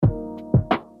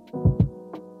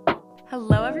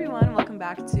Hello, everyone. Welcome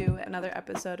back to another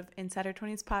episode of Insider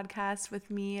 20s podcast with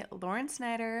me, Lauren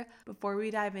Snyder. Before we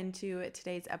dive into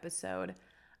today's episode,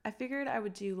 I figured I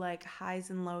would do like highs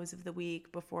and lows of the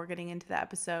week before getting into the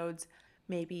episodes,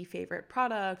 maybe favorite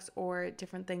products or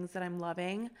different things that I'm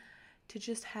loving, to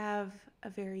just have a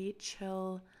very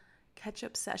chill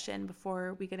catch-up session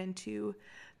before we get into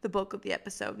the bulk of the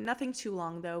episode. Nothing too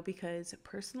long though, because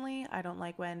personally, I don't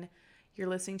like when you're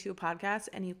listening to a podcast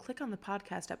and you click on the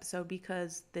podcast episode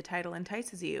because the title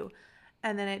entices you,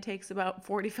 and then it takes about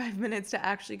 45 minutes to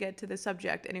actually get to the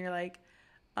subject, and you're like,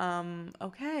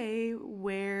 okay,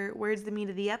 where's the meat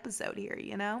of the episode here,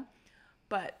 you know?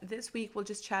 But this week we'll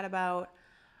just chat about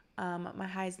my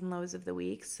highs and lows of the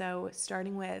week. So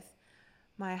starting with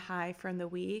my high from the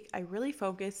week, I really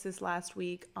focused this last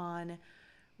week on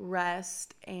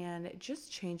rest and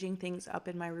just changing things up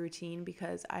in my routine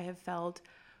because I have felt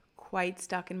quite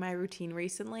stuck in my routine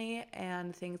recently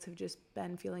and things have just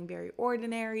been feeling very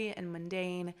ordinary and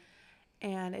mundane,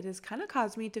 and it has kind of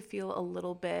caused me to feel a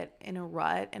little bit in a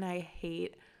rut. And I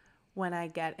hate when I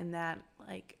get in that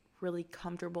like really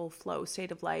comfortable flow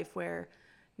state of life where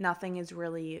nothing is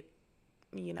really,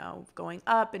 going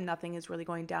up and nothing is really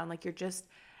going down. Like you're just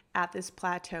at this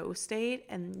plateau state.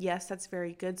 And yes, that's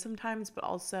very good sometimes, but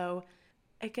also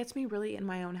it gets me really in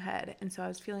my own head. And so I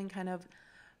was feeling kind of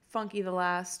funky the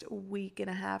last week and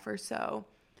a half or so.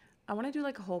 I want to do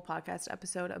like a whole podcast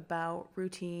episode about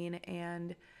routine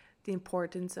and the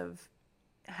importance of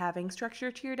having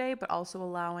structure to your day, but also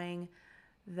allowing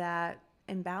that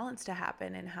imbalance to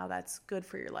happen and how that's good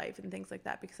for your life and things like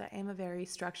that, because I am a very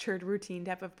structured routine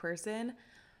type of person,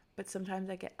 but sometimes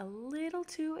I get a little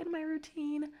too in my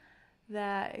routine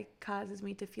that it causes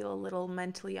me to feel a little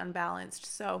mentally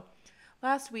unbalanced. So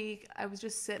last week, I was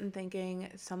just sitting thinking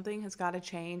something has got to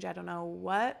change. I don't know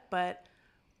what, but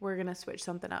we're going to switch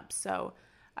something up. So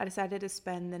I decided to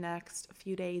spend the next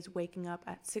few days waking up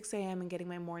at 6 a.m. and getting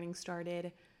my morning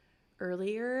started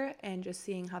earlier and just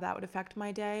seeing how that would affect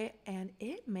my day. And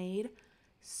it made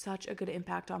such a good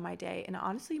impact on my day. And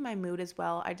honestly, my mood as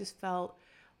well. I just felt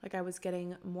like I was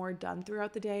getting more done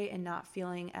throughout the day and not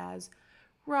feeling as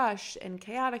rushed and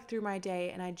chaotic through my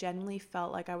day. And I genuinely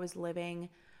felt like I was living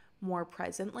more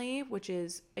presently, which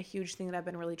is a huge thing that I've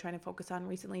been really trying to focus on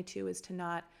recently too, is to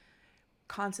not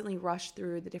constantly rush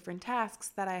through the different tasks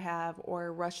that I have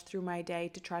or rush through my day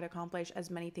to try to accomplish as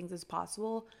many things as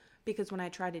possible. Because when I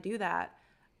try to do that,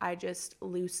 I just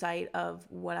lose sight of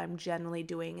what I'm generally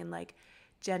doing and like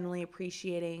generally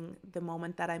appreciating the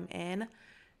moment that I'm in.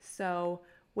 So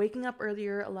waking up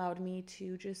earlier allowed me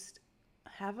to just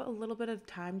have a little bit of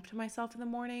time to myself in the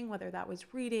morning, whether that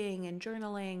was reading and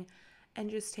journaling and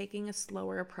just taking a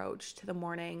slower approach to the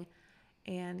morning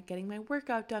and getting my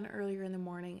workout done earlier in the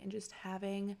morning and just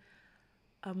having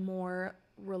a more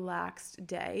relaxed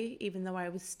day, even though I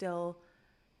was still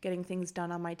getting things done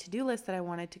on my to-do list that I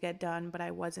wanted to get done, but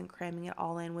I wasn't cramming it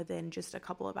all in within just a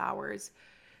couple of hours.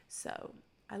 So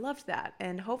I loved that.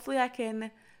 And hopefully I can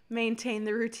maintain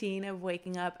the routine of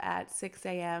waking up at 6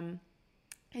 a.m.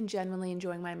 and genuinely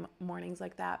enjoying my mornings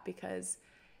like that, because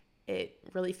it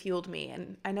really fueled me.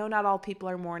 And I know not all people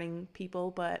are morning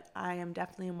people, but I am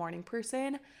definitely a morning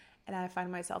person. And I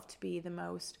find myself to be the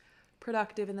most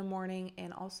productive in the morning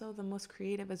and also the most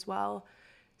creative as well.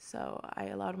 So I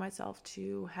allowed myself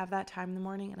to have that time in the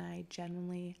morning and I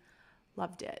genuinely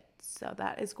loved it. So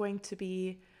that is going to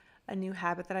be a new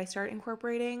habit that I start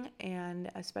incorporating. And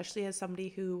especially as somebody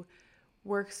who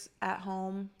works at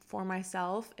home for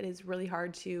myself, it is really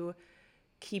hard to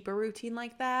keep a routine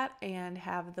like that and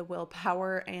have the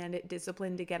willpower and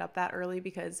discipline to get up that early,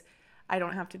 because I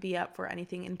don't have to be up for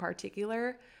anything in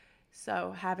particular.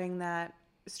 So having that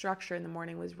structure in the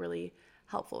morning was really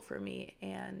helpful for me,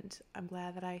 and I'm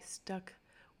glad that I stuck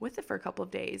with it for a couple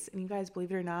of days. And you guys, believe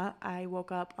it or not, I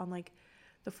woke up on like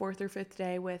the fourth or fifth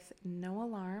day with no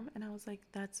alarm, and I was like,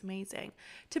 that's amazing.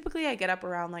 Typically I get up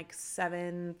around like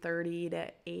 7:30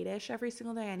 to 8ish every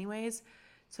single day anyways.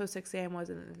 So 6 a.m.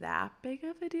 wasn't that big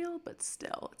of a deal, but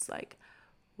still, it's like,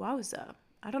 wowza.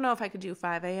 I don't know if I could do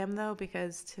 5 a.m. though,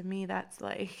 because to me, that's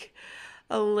like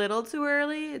a little too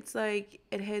early. It's like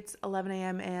it hits 11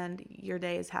 a.m. and your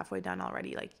day is halfway done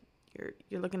already. Like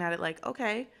you're looking at it like,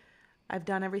 okay, I've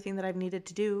done everything that I've needed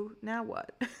to do. Now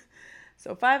what?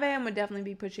 So 5 a.m. would definitely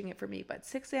be pushing it for me. But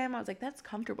 6 a.m., I was like, that's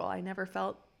comfortable. I never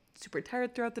felt super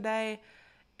tired throughout the day.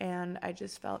 And I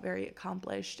just felt very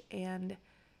accomplished and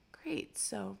great.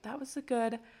 So that was a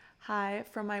good high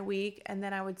from my week. And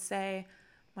then I would say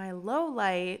my low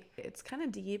light, it's kind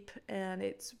of deep and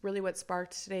it's really what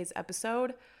sparked today's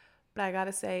episode. But I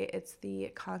gotta say, it's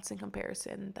the constant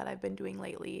comparison that I've been doing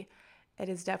lately. It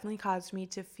has definitely caused me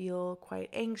to feel quite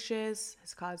anxious,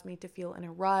 has caused me to feel in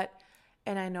a rut.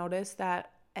 And I notice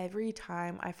that every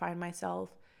time I find myself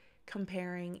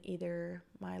comparing either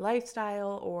my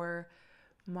lifestyle or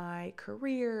my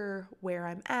career, where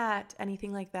I'm at,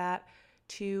 anything like that,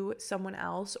 to someone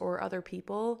else or other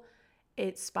people,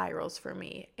 it spirals for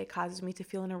me. It causes me to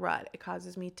feel in a rut. It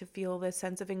causes me to feel this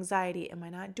sense of anxiety. Am I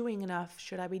not doing enough?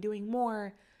 Should I be doing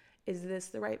more? Is this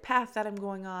the right path that I'm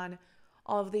going on?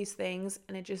 All of these things.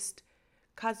 And it just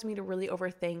caused me to really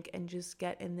overthink and just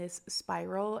get in this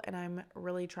spiral. And I'm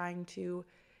really trying to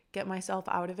get myself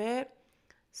out of it.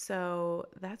 So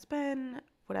that's been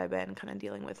what I've been kind of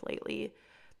dealing with lately.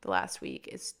 The last week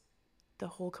is the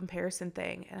whole comparison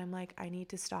thing. And I'm like, I need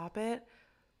to stop it.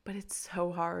 But it's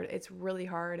so hard. It's really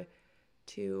hard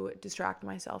to distract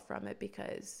myself from it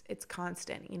because it's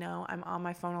constant. I'm on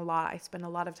my phone a lot. I spend a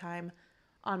lot of time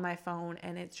on my phone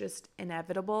and it's just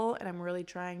inevitable. And I'm really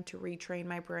trying to retrain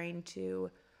my brain to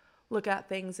look at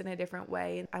things in a different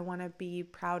way. And I want to be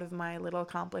proud of my little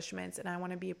accomplishments and I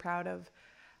want to be proud of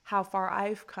how far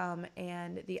I've come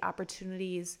and the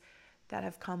opportunities that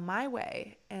have come my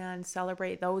way and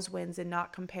celebrate those wins and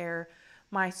not compare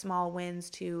my small wins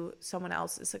to someone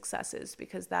else's successes,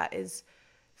 because that is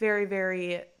very,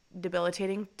 very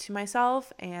debilitating to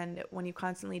myself. And when you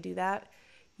constantly do that,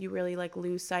 you really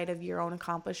lose sight of your own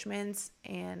accomplishments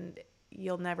and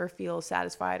you'll never feel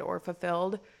satisfied or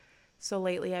fulfilled. So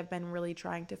lately I've been really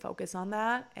trying to focus on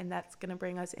that, and that's going to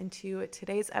bring us into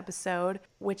today's episode,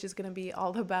 which is going to be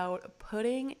all about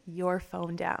putting your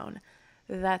phone down.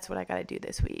 That's what I got to do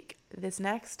this week. This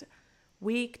next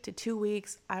week to 2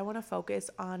 weeks, I want to focus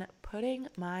on putting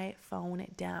my phone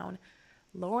down,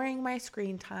 lowering my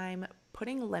screen time,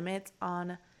 putting limits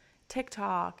on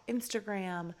TikTok,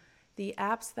 Instagram, the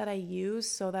apps that I use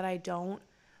so that I don't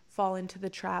fall into the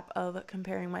trap of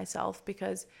comparing myself.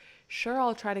 Because sure,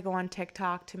 I'll try to go on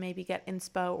TikTok to maybe get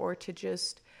inspo or to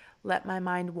just let my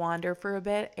mind wander for a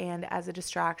bit and as a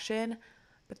distraction.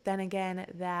 But then again,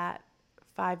 that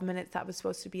 5 minutes that was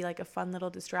supposed to be a fun little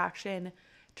distraction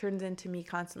turns into me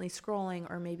constantly scrolling,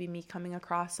 or maybe me coming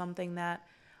across something that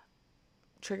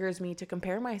triggers me to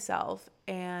compare myself.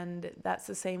 And that's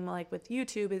the same with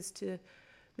YouTube, is to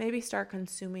maybe start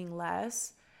consuming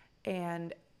less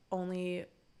and only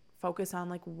focus on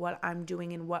what I'm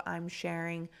doing and what I'm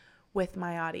sharing with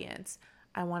my audience.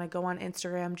 I want to go on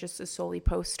Instagram just to solely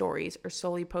post stories or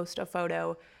solely post a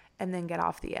photo and then get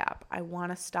off the app. I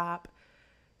want to stop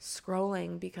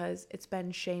scrolling because it's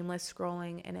been shameless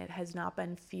scrolling and it has not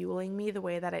been fueling me the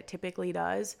way that it typically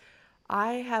does.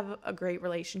 I have a great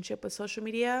relationship with social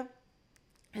media.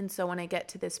 And so when I get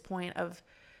to this point of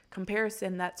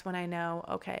comparison, that's when I know,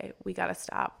 okay, we got to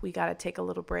stop. We got to take a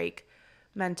little break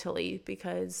mentally,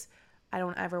 because I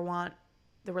don't ever want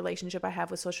the relationship I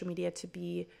have with social media to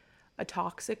be a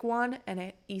toxic one, and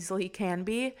it easily can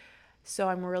be. So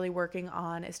I'm really working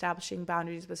on establishing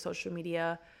boundaries with social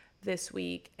media this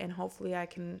week, and hopefully I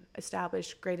can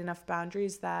establish great enough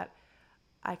boundaries that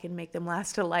I can make them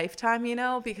last a lifetime,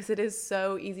 because it is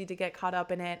so easy to get caught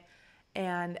up in it.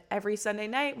 And every Sunday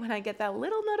night when I get that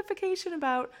little notification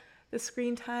about the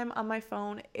screen time on my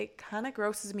phone, it kind of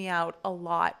grosses me out a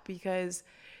lot, because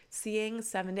seeing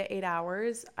 7 to 8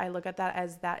 hours, I look at that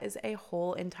as that is a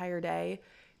whole entire day.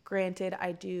 Granted,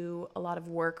 I do a lot of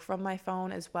work from my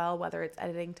phone as well, whether it's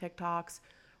editing TikToks,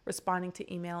 responding to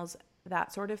emails,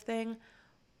 that sort of thing.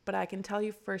 But I can tell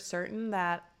you for certain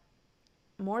that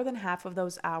more than half of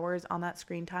those hours on that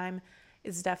screen time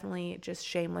is definitely just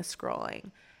shameless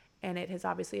scrolling. And it has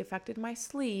obviously affected my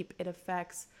sleep. It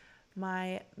affects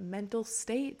my mental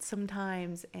state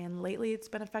sometimes. And lately it's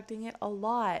been affecting it a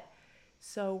lot.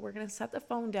 So we're going to set the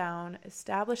phone down,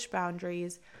 establish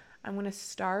boundaries. I'm going to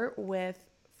start with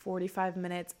 45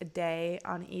 minutes a day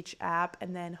on each app,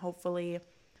 and then hopefully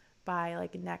by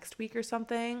next week or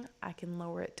something, I can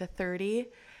lower it to 30,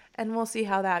 and we'll see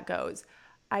how that goes.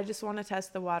 I just want to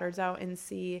test the waters out and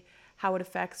see how it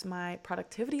affects my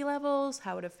productivity levels,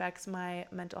 how it affects my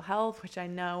mental health, which I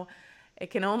know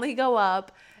it can only go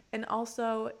up, and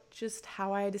also just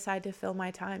how I decide to fill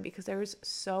my time, because there's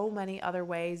so many other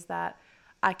ways that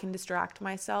I can distract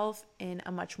myself in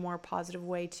a much more positive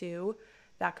way too.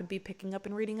 That could be picking up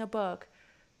and reading a book,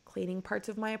 cleaning parts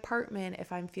of my apartment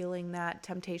if I'm feeling that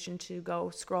temptation to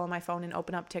go scroll on my phone and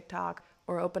open up TikTok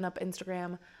or open up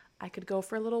Instagram. I could go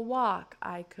for a little walk.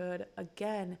 I could,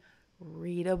 again,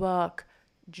 read a book,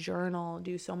 journal,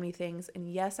 do so many things. And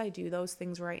yes, I do those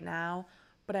things right now,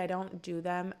 but I don't do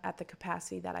them at the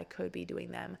capacity that I could be doing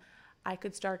them. I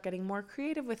could start getting more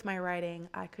creative with my writing.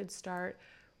 I could start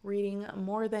reading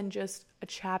more than just a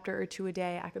chapter or two a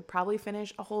day. I could probably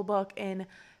finish a whole book in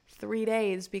 3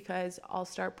 days because I'll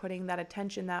start putting that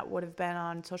attention that would have been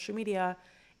on social media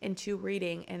into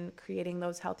reading and creating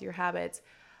those healthier habits.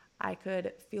 I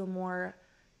could feel more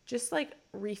just like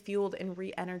refueled and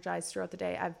re-energized throughout the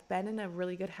day. I've been in a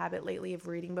really good habit lately of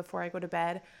reading before I go to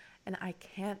bed, and I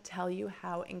can't tell you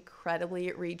how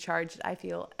incredibly recharged I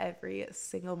feel every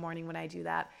single morning when I do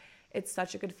that. It's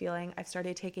such a good feeling. I've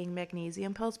started taking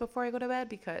magnesium pills before I go to bed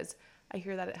because I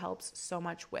hear that it helps so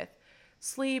much with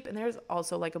sleep, and there's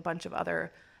also like a bunch of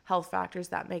other health factors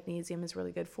that magnesium is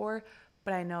really good for,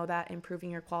 but I know that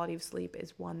improving your quality of sleep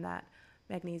is one that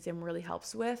magnesium really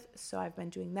helps with. So I've been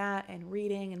doing that and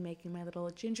reading and making my little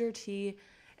ginger tea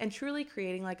and truly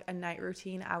creating like a night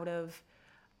routine out of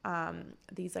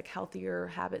these like healthier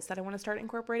habits that I want to start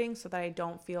incorporating so that I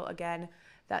don't feel, again,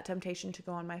 that temptation to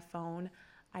go on my phone.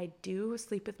 I do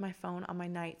sleep with my phone on my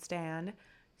nightstand,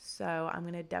 so I'm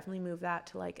going to definitely move that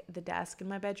to like the desk in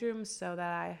my bedroom so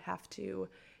that I have to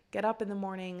get up in the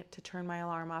morning to turn my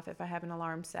alarm off if I have an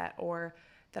alarm set, or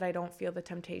that I don't feel the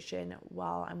temptation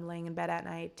while I'm laying in bed at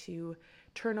night to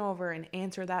turn over and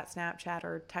answer that Snapchat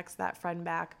or text that friend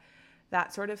back,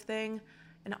 that sort of thing.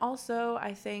 And also,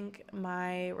 I think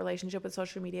my relationship with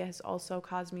social media has also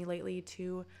caused me lately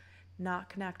to not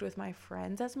connect with my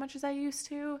friends as much as I used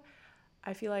to.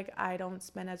 I feel like I don't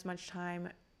spend as much time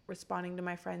responding to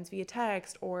my friends via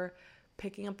text or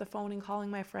picking up the phone and calling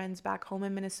my friends back home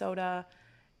in Minnesota.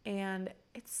 And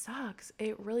it sucks.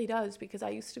 It really does, because I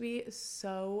used to be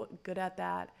so good at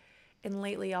that. And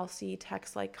lately I'll see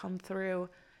texts like come through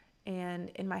and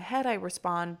in my head I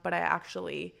respond, but I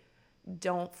actually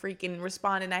don't freaking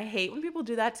respond. And I hate when people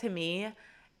do that to me,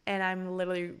 and I'm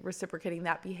literally reciprocating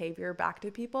that behavior back to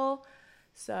people.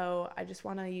 So I just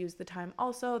want to use the time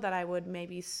also that I would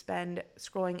maybe spend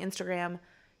scrolling Instagram,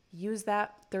 use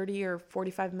that 30 or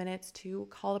 45 minutes to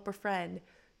call up a friend,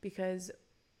 because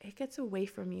it gets away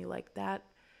from you like that.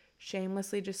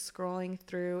 Shamelessly just scrolling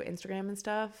through Instagram and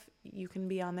stuff, you can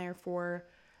be on there for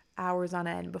hours on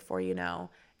end before you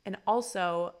know. And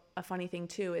also, a funny thing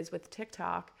too is with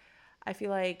TikTok, I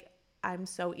feel like I'm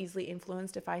so easily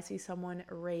influenced. If I see someone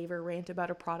rave or rant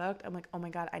about a product, I'm like, oh my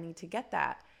God, I need to get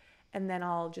that. And then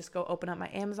I'll just go open up my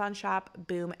Amazon shop,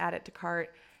 boom, add it to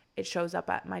cart. It shows up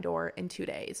at my door in 2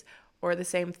 days. Or the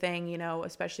same thing, you know,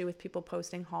 especially with people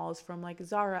posting hauls from like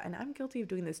Zara. And I'm guilty of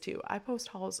doing this too. I post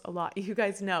hauls a lot, you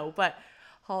guys know, but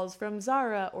hauls from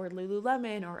Zara or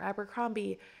Lululemon or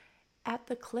Abercrombie. At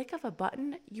the click of a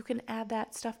button, you can add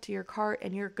that stuff to your cart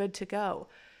and you're good to go.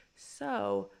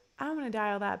 So I'm going to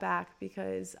dial that back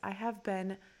because I have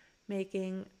been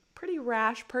making pretty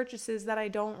rash purchases that I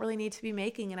don't really need to be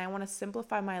making. And I want to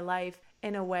simplify my life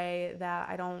in a way that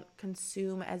I don't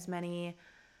consume as many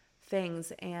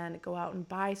things and go out and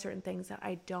buy certain things that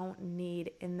I don't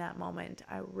need in that moment.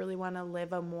 I really want to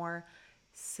live a more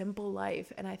simple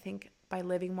life. And I think by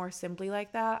living more simply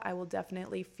like that, I will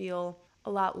definitely feel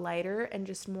a lot lighter and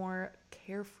just more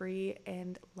carefree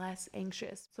and less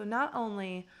anxious. So not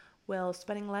only will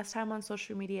spending less time on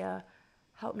social media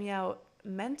help me out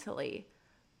mentally,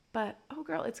 but oh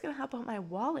girl, it's going to help out my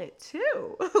wallet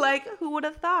too. Like, who would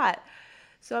have thought?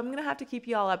 So I'm going to have to keep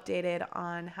you all updated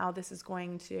on how this is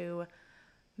going to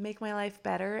make my life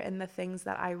better and the things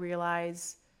that I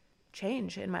realize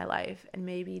change in my life, and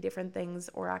maybe different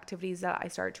things or activities that I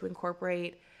start to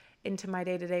incorporate into my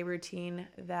day-to-day routine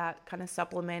that kind of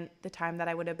supplement the time that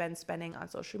I would have been spending on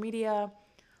social media.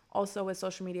 Also, with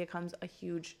social media comes a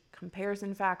huge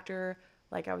comparison factor,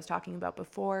 like I was talking about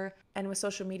before. And with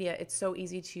social media, it's so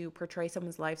easy to portray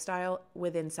someone's lifestyle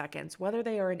within seconds. Whether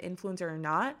they are an influencer or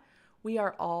not, we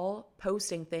are all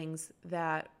posting things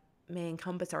that may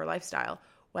encompass our lifestyle.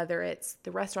 Whether it's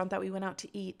the restaurant that we went out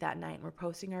to eat that night and we're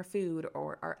posting our food,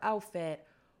 or our outfit,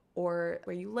 or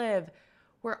where you live,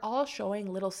 we're all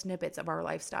showing little snippets of our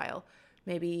lifestyle.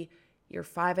 Maybe your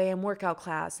 5 a.m. workout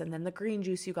class and then the green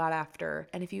juice you got after.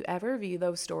 And if you ever view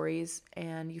those stories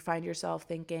and you find yourself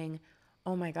thinking,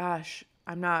 oh my gosh,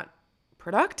 I'm not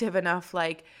productive enough.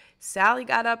 Like, Sally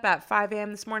got up at 5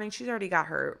 a.m. this morning. She's already got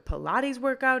her Pilates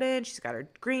workout in. She's got her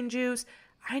green juice.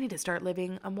 I need to start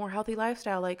living a more healthy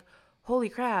lifestyle. Like, holy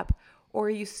crap.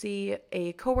 Or you see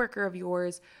a coworker of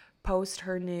yours post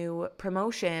her new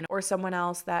promotion, or someone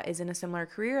else that is in a similar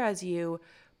career as you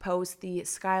post the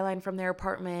skyline from their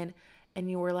apartment,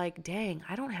 and you were like, dang,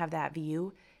 I don't have that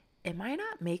view. Am I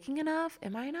not making enough?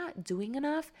 Am I not doing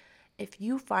enough? If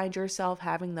you find yourself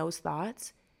having those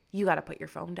thoughts, you got to put your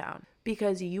phone down,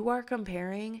 because you are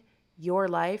comparing your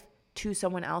life to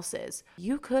someone else's.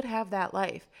 You could have that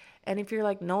life. And if you're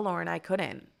like, no, Lauren, I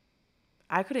couldn't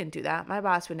do that. My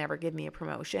boss would never give me a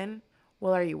promotion.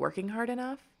 Well, are you working hard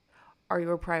enough? Are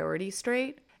your priorities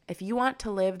straight? If you want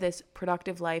to live this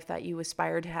productive life that you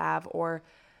aspire to have, or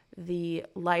the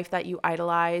life that you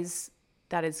idolize,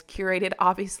 that is curated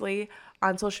obviously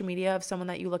on social media of someone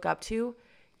that you look up to,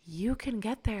 you can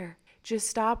get there. Just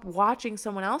stop watching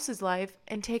someone else's life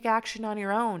and take action on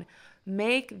your own.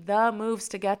 Make the moves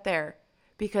to get there,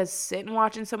 because sitting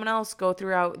watching someone else go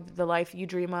throughout the life you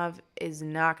dream of is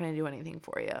not going to do anything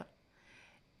for you.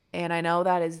 And I know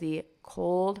that is the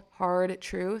cold, hard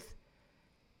truth,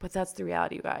 but that's the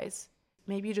reality, you guys.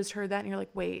 Maybe you just heard that and you're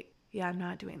like, wait, yeah, I'm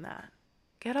not doing that.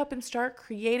 Get up and start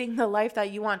creating the life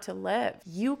that you want to live.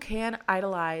 You can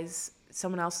idolize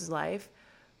someone else's life,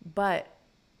 but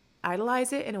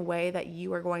idolize it in a way that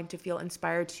you are going to feel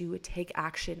inspired to take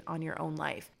action on your own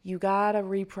life. You gotta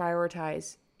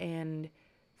reprioritize and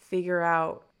figure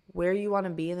out where you want to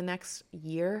be in the next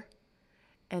year,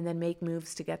 and then make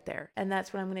moves to get there. And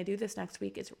that's what I'm going to do this next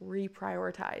week, is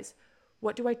reprioritize.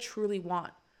 What do I truly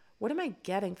want? What am I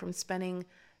getting from spending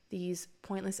these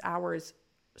pointless hours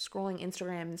scrolling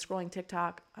Instagram and scrolling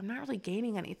TikTok? I'm not really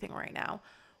gaining anything right now.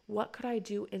 What could I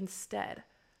do instead?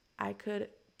 I could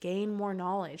gain more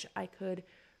knowledge. I could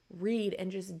read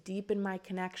and just deepen my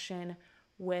connection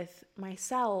with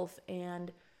myself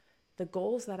and the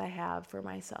goals that I have for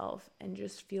myself, and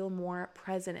just feel more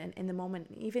present and in the moment,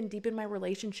 and even deepen my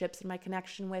relationships and my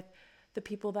connection with the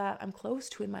people that I'm close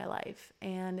to in my life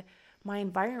and my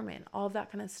environment, all of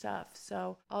that kind of stuff.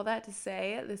 So all that to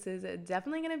say, this is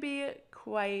definitely going to be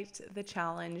quite the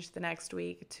challenge the next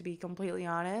week, to be completely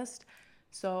honest.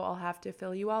 So I'll have to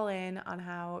fill you all in on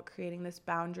how creating this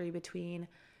boundary between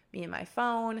me and my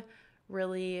phone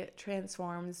really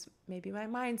transforms maybe my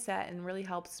mindset and really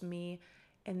helps me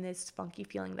in this funky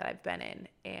feeling that I've been in.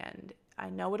 And I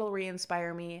know it'll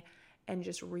re-inspire me and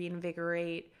just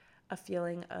reinvigorate a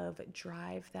feeling of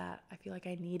drive that I feel like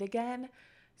I need again.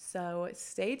 So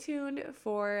stay tuned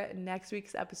for next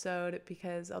week's episode,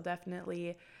 because I'll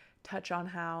definitely touch on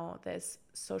how this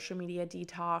social media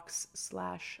detox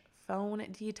 / phone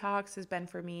detox has been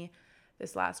for me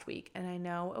this last week. And I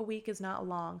know a week is not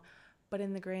long, but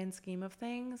in the grand scheme of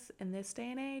things, in this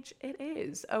day and age, it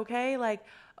is, okay? Like,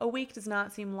 a week does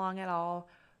not seem long at all,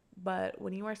 but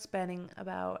when you are spending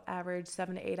about average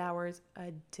 7 to 8 hours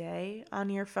a day on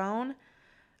your phone,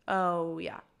 oh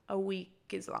yeah, a week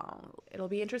is long. It'll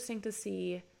be interesting to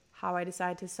see how I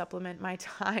decide to supplement my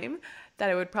time that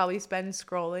I would probably spend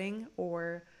scrolling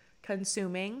or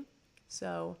consuming.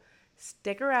 So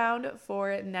stick around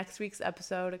for next week's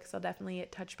episode, because I'll definitely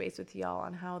touch base with y'all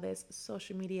on how this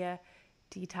social media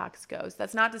detox goes.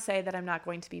 That's not to say that I'm not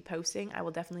going to be posting. I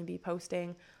will definitely be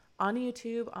posting on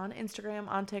YouTube, on Instagram,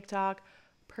 on TikTok,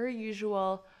 per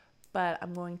usual, but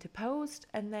I'm going to post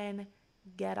and then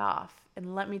get off.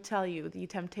 And let me tell you, the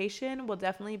temptation will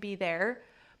definitely be there.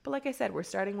 But like I said, we're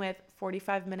starting with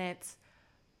 45 minutes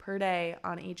per day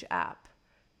on each app.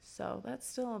 So that's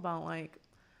still about, like,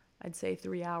 I'd say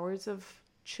 3 hours of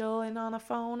chilling on a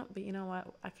phone. But you know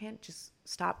what? I can't just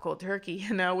stop cold turkey.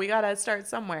 We got to start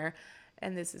somewhere.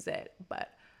 And this is it. But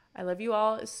I love you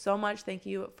all so much. Thank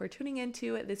you for tuning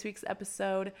into this week's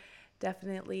episode.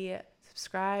 Definitely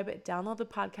subscribe, download the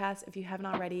podcast if you haven't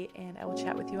already, and I will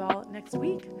chat with you all next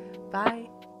week.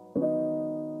 Bye.